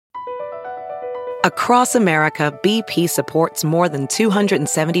Across America, BP supports more than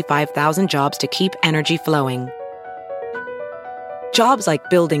 275,000 jobs to keep energy flowing. Jobs like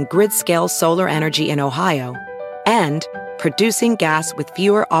building grid-scale solar energy in Ohio and producing gas with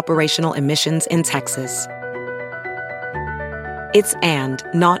fewer operational emissions in Texas. It's and,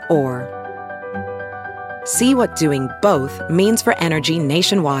 not or. See what doing both means for energy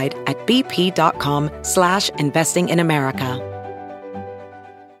nationwide at bp.com/investing in America.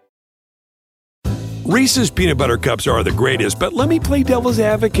 Reese's peanut butter cups are the greatest, but let me play devil's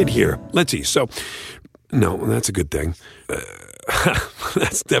advocate here. Let's see. So, no, that's a good thing.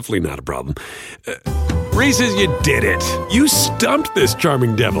 That's definitely not a problem. Reese's, you did it. You stumped this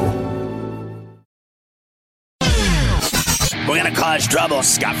charming devil. We're going to cause trouble.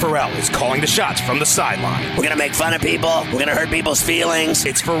 Scott Farrell is calling the shots from the sideline. We're going to make fun of people. We're going to hurt people's feelings.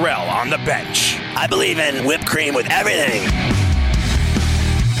 It's Farrell on the bench. I believe in whipped cream with everything.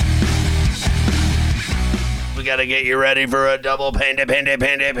 We got to get you ready for a double payday.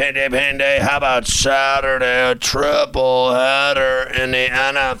 How about Saturday? A triple header in the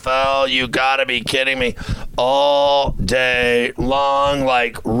NFL. You got to be kidding me. All day long,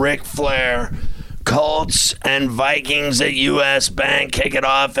 like Ric Flair. Colts and Vikings at U.S. Bank kick it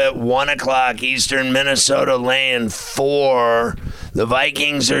off at 1 o'clock Eastern. Minnesota laying 4. The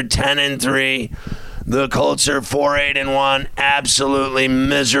Vikings are 10-3. The Colts are 4-8-1, absolutely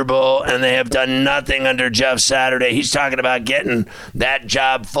miserable, and they have done nothing under Jeff Saturday. He's talking about getting that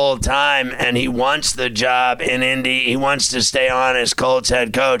job full time, and he wants the job in Indy. He wants to stay on as Colts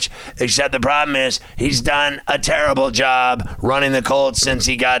head coach, except the problem is he's done a terrible job running the Colts since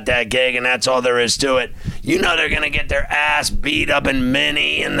he got that gig, and that's all there is to it. You know they're going to get their ass beat up in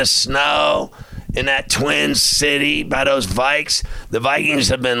Minnie in the snow. In that Twin City by those Vikes. The Vikings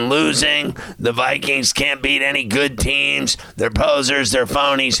have been losing. The Vikings can't beat any good teams. They're posers, they're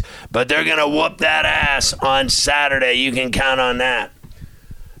phonies, but they're going to whoop that ass on Saturday. You can count on that.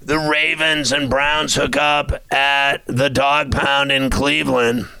 The Ravens and Browns hook up at the Dog Pound in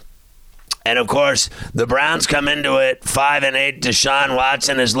Cleveland. And, of course, the Browns come into it 5-8. Deshaun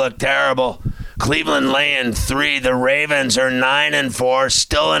Watson has looked terrible. Cleveland laying 3. The Ravens are 9-4,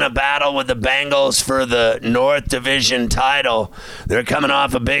 still in a battle with the Bengals for the North Division title. They're coming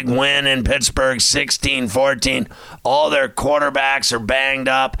off a big win in Pittsburgh, 16-14. All their quarterbacks are banged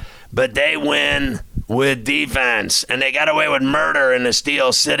up, but they win with defense. And they got away with murder in the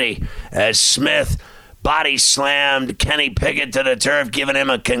Steel City as Smith body slammed Kenny Pickett to the turf, giving him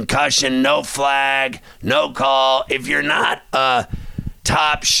a concussion. No flag, no call. If you're not a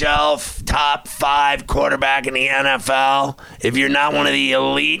top shelf, top 5 quarterback in the NFL, if you're not one of the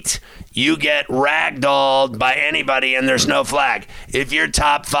elite, you get ragdolled by anybody and there's no flag. If you're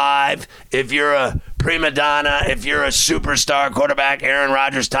top 5, if you're a prima donna, if you're a superstar quarterback, Aaron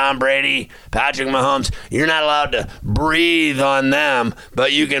Rodgers, Tom Brady, Patrick Mahomes, you're not allowed to breathe on them,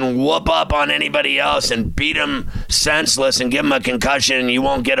 but you can whoop up on anybody else and beat them senseless and give them a concussion and you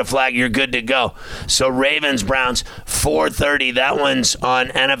won't get a flag. You're good to go. So Ravens, Browns, 4:30. That one's on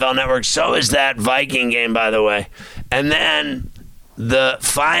NFL Network. So is that Viking game, by the way. And then the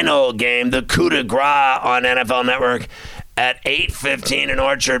final game, the coup de grace on NFL Network, at 8:15 in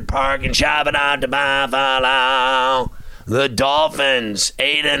Orchard Park in Shabba-da-da-ba-fa-la. The Dolphins,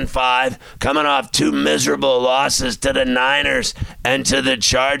 8-5, coming off 2 miserable losses to the Niners and to the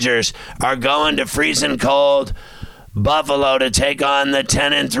Chargers, are going to freezing cold Buffalo to take on the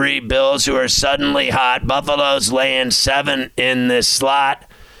 10-3 Bills, who are suddenly hot. Buffalo's laying 7 in this slot.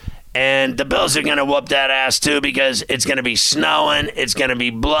 And the Bills are going to whoop that ass, too, because it's going to be snowing, it's going to be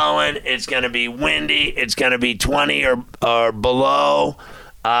blowing, it's going to be windy, it's going to be 20 or below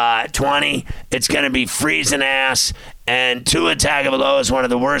 20. It's going to be freezing ass. And Tua Tagovailoa is one of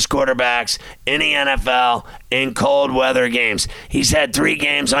the worst quarterbacks in the NFL in cold weather games. He's had 3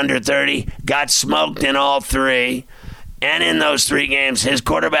 games under 30, got smoked in all 3. And in those 3 games, his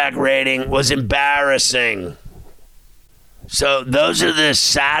quarterback rating was embarrassing. So those are the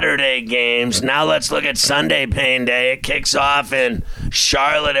Saturday games. Now let's look at Sunday Pain Day. It kicks off in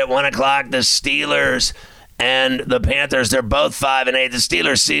Charlotte at 1 o'clock. The Steelers and the Panthers, they're both 5-8. The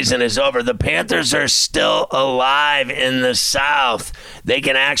Steelers season is over. The Panthers are still alive in the South. They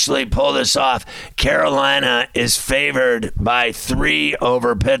can actually pull this off. Carolina is favored by 3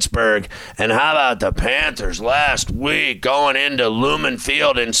 over Pittsburgh. And how about the Panthers last week going into Lumen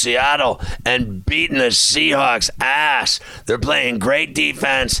Field in Seattle and beating the Seahawks' ass? They're playing great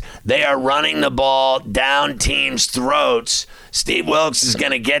defense. They are running the ball down teams' throats. Steve Wilks is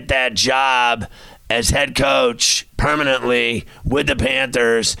going to get that job as head coach permanently with the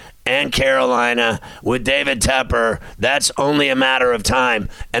Panthers, and Carolina with David Tepper. That's only a matter of time.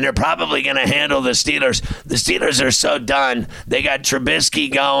 And they're probably going to handle the Steelers. The Steelers are so done. They got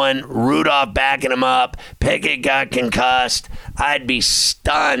Trubisky going, Rudolph backing him up. Pickett got concussed. I'd be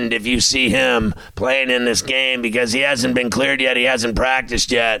stunned if you see him playing in this game because he hasn't been cleared yet. He hasn't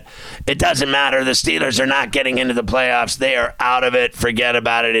practiced yet. It doesn't matter. The Steelers are not getting into the playoffs. They are out of it. Forget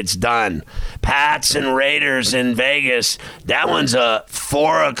about it. It's done. Pats and Raiders in Vegas. That one's a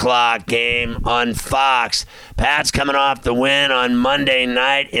 4 o'clock game on Fox. Pats coming off the win on Monday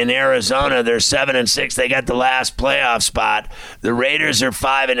night in Arizona. They're 7-6. They got the last playoff spot. The Raiders are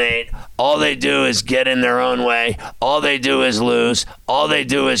 5-8. All they do is get in their own way. All they do is lose. All they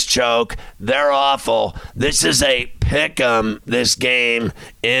do is choke. They're awful. This is a pick 'em, this game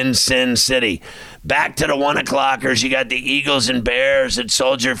in Sin City. Back to the 1 o'clockers. You got the Eagles and Bears at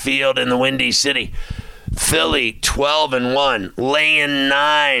Soldier Field in the Windy City. Philly 12-1, laying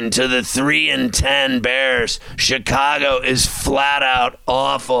 9 to the 3-10 Bears. Chicago is flat out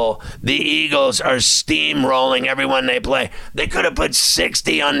awful. The Eagles are steamrolling everyone they play. They could have put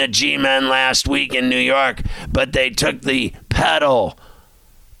 60 on the G-men last week in New York, but they took the pedal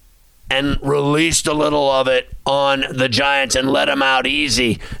and released a little of it on the Giants and let them out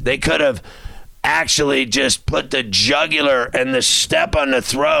easy. They could have actually just put the jugular and the step on the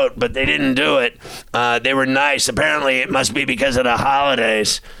throat, but they didn't do it. They were nice. Apparently, it must be because of the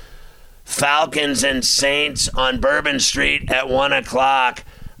holidays. Falcons and Saints on Bourbon Street at 1 o'clock.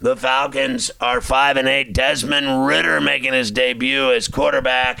 The Falcons are 5-8. Desmond Ridder making his debut as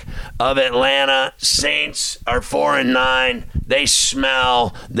quarterback of Atlanta. Saints are 4-9. They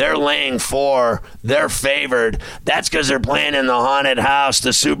smell. They're laying 4. They're favored. That's because they're playing in the haunted house,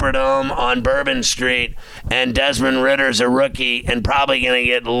 the Superdome on Bourbon Street. And Desmond Ridder's a rookie and probably going to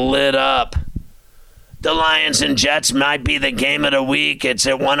get lit up. The Lions and Jets might be the game of the week. It's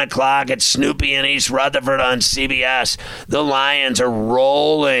at 1 o'clock. It's Snoopy and East Rutherford on CBS. The Lions are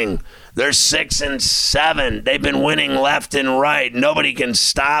rolling. They're 6-7. They've been winning left and right. Nobody can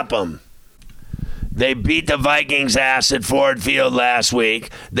stop them. They beat the Vikings' ass at Ford Field last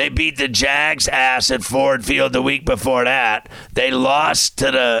week. They beat the Jags' ass at Ford Field the week before that. They lost to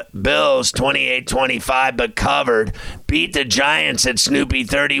the Bills 28-25 but covered. Beat the Giants at Snoopy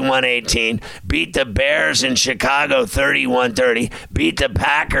 31-18. Beat the Bears in Chicago 31-30. Beat the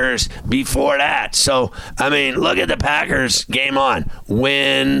Packers before that. So, I mean, look at the Packers game on.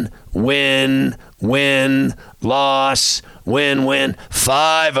 Win, loss, win.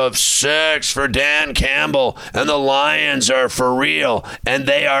 5 of 6 for Dan Campbell. And the Lions are for real. And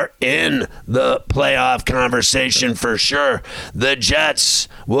they are in the playoff conversation for sure. The Jets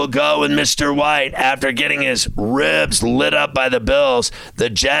will go with Mr. White after getting his ribs lit up by the Bills. The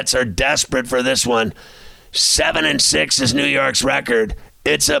Jets are desperate for this one. 7-6 is New York's record.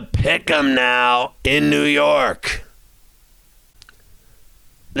 It's a pick 'em now in New York.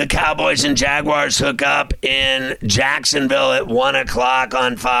 The Cowboys and Jaguars hook up in Jacksonville at 1 o'clock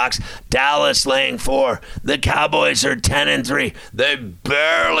on Fox. Dallas laying 4. The Cowboys are 10-3. They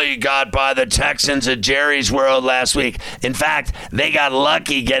barely got by the Texans at Jerry's World last week. In fact, they got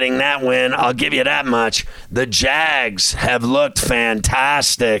lucky getting that win. I'll give you that much. The Jags have looked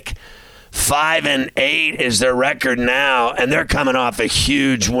fantastic. 5-8 is their record now, and they're coming off a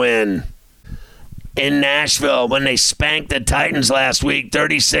huge win in Nashville when they spanked the Titans last week,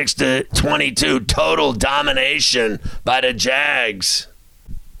 36-22, total domination by the Jags.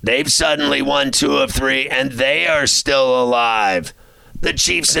 They've suddenly won 2 of 3, and they are still alive. The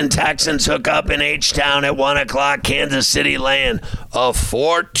Chiefs and Texans hook up in H-Town at 1 o'clock. Kansas City laying a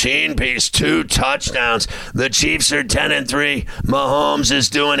 14-piece, 2 touchdowns. The Chiefs are 10-3. Mahomes is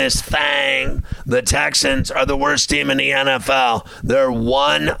doing his thing. The Texans are the worst team in the NFL. They're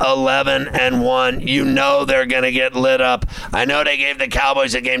 1-11-1. You know they're going to get lit up. I know they gave the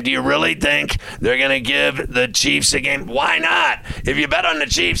Cowboys a game. Do you really think they're going to give the Chiefs a game? Why not? If you bet on the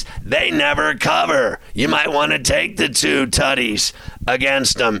Chiefs, they never cover. You might want to take the 2 tutties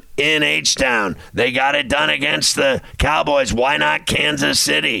against them in H-Town. They got it done against the Cowboys. Why not Kansas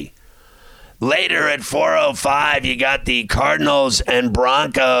City? Later at 4:05, you got the Cardinals and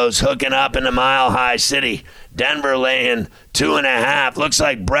Broncos hooking up in the Mile High City. Denver laying 2.5. Looks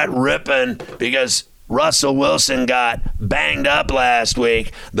like Brett Rippon because Russell Wilson got banged up last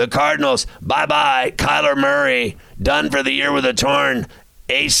week. The Cardinals, bye-bye. Kyler Murray, done for the year with a torn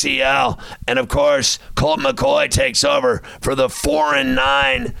ACL. And, of course, Colt McCoy takes over for the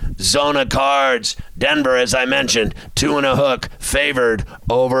 4-9 Zona Cards. Denver, as I mentioned, 2.5 favored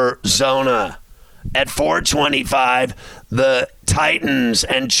over Zona. At 4:25, the Titans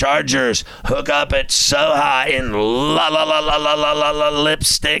and Chargers hook up at SoHa in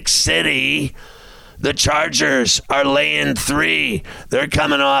Lipstick City. The Chargers are laying 3. They're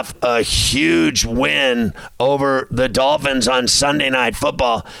coming off a huge win over the Dolphins on Sunday Night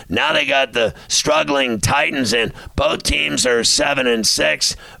Football. Now they got the struggling Titans in. Both teams are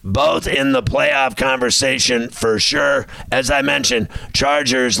 7-6, both in the playoff conversation for sure. As I mentioned,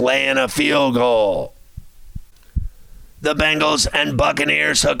 Chargers laying a field goal. The Bengals and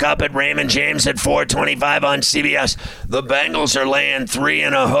Buccaneers hook up at Raymond James at 4:25 on CBS. The Bengals are laying 3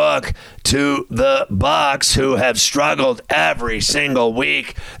 and a hook to the Bucs, who have struggled every single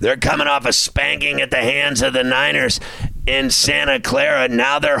week. They're coming off a spanking at the hands of the Niners in Santa Clara.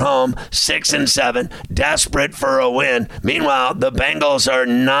 Now they're home 6-7, desperate for a win. Meanwhile, the Bengals are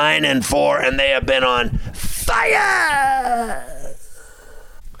 9-4, and they have been on fire.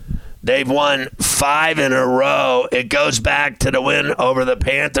 They've won 5 in a row. It goes back to the win over the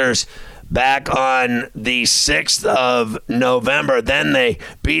Panthers back on the 6th of November. Then they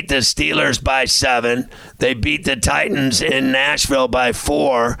beat the Steelers by 7. They beat the Titans in Nashville by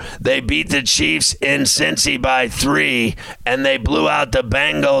 4. They beat the Chiefs in Cincy by 3. And they blew out the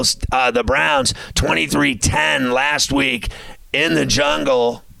Browns 23-10 last week in the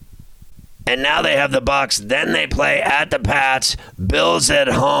jungle. And now they have the Bucs. Then they play at the Pats, Bills at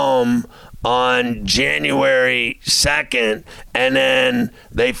home on January 2nd, and then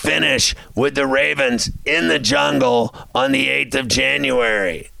they finish with the Ravens in the jungle on the 8th of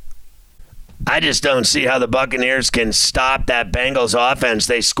January. I just don't see how the Buccaneers can stop that Bengals offense.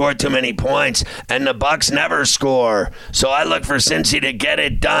 They score too many points, and the Bucs never score. So I look for Cincy to get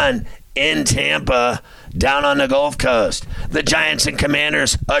it done in Tampa, down on the Gulf Coast. The Giants and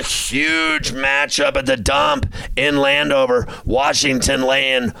Commanders, a huge matchup at the Dump in Landover. Washington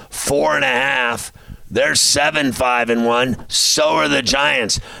laying 4.5. They're 7-5-1. So are the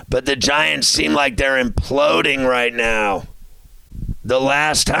Giants. But the Giants seem like they're imploding right now. The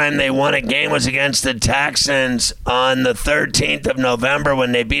last time they won a game was against the Texans on the 13th of November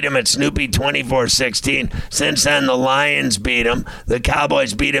when they beat them at Snoopy 24-16. Since then, the Lions beat them. The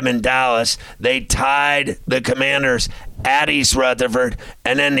Cowboys beat them in Dallas. They tied the Commanders at East Rutherford.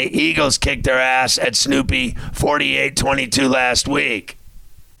 And then the Eagles kicked their ass at Snoopy 48-22 last week.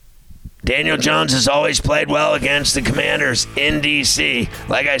 Daniel Jones has always played well against the Commanders in D.C.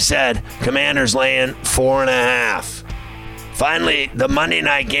 Like I said, Commanders laying 4.5. Finally, the Monday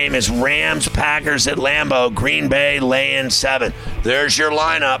night game is Rams-Packers at Lambeau, Green Bay laying 7. There's your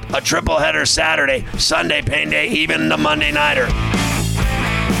lineup. A triple header Saturday, Sunday pain day, even the Monday nighter.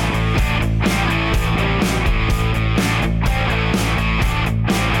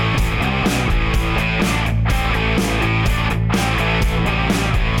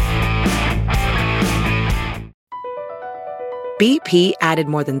 BP added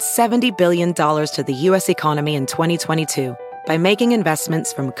more than $70 billion to the U.S. economy in 2022 by making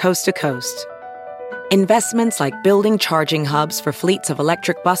investments from coast to coast. Investments like building charging hubs for fleets of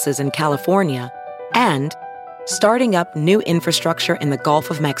electric buses in California and starting up new infrastructure in the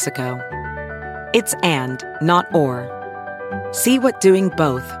Gulf of Mexico. It's and, not or. See what doing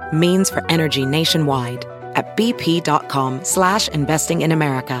both means for energy nationwide at bp.com/investing in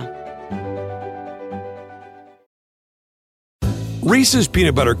America. Reese's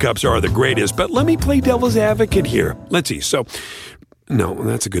peanut butter cups are the greatest, but let me play devil's advocate here. Let's see. So, no,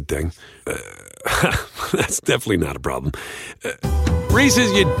 that's a good thing. That's definitely not a problem.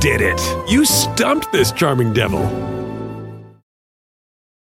 Reese's, you did it. You stumped this charming devil.